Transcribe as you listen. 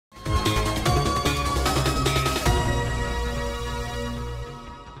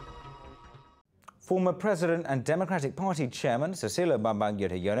Former President and Democratic Party Chairman Susilo Bambang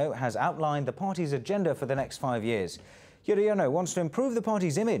Yudhoyono has outlined the party's agenda for the next 5 years. Yudhoyono wants to improve the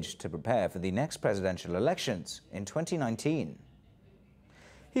party's image to prepare for the next presidential elections in 2019.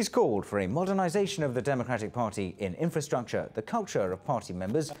 He's called for a modernisation of the Democratic Party in infrastructure, the culture of party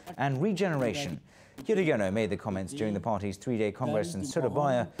members and regeneration. Yudhoyono made the comments during the party's three-day congress in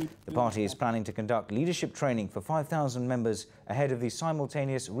Surabaya. The party is planning to conduct leadership training for 5,000 members ahead of the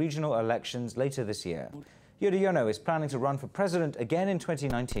simultaneous regional elections later this year. Yudhoyono is planning to run for president again in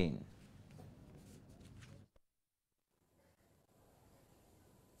 2019.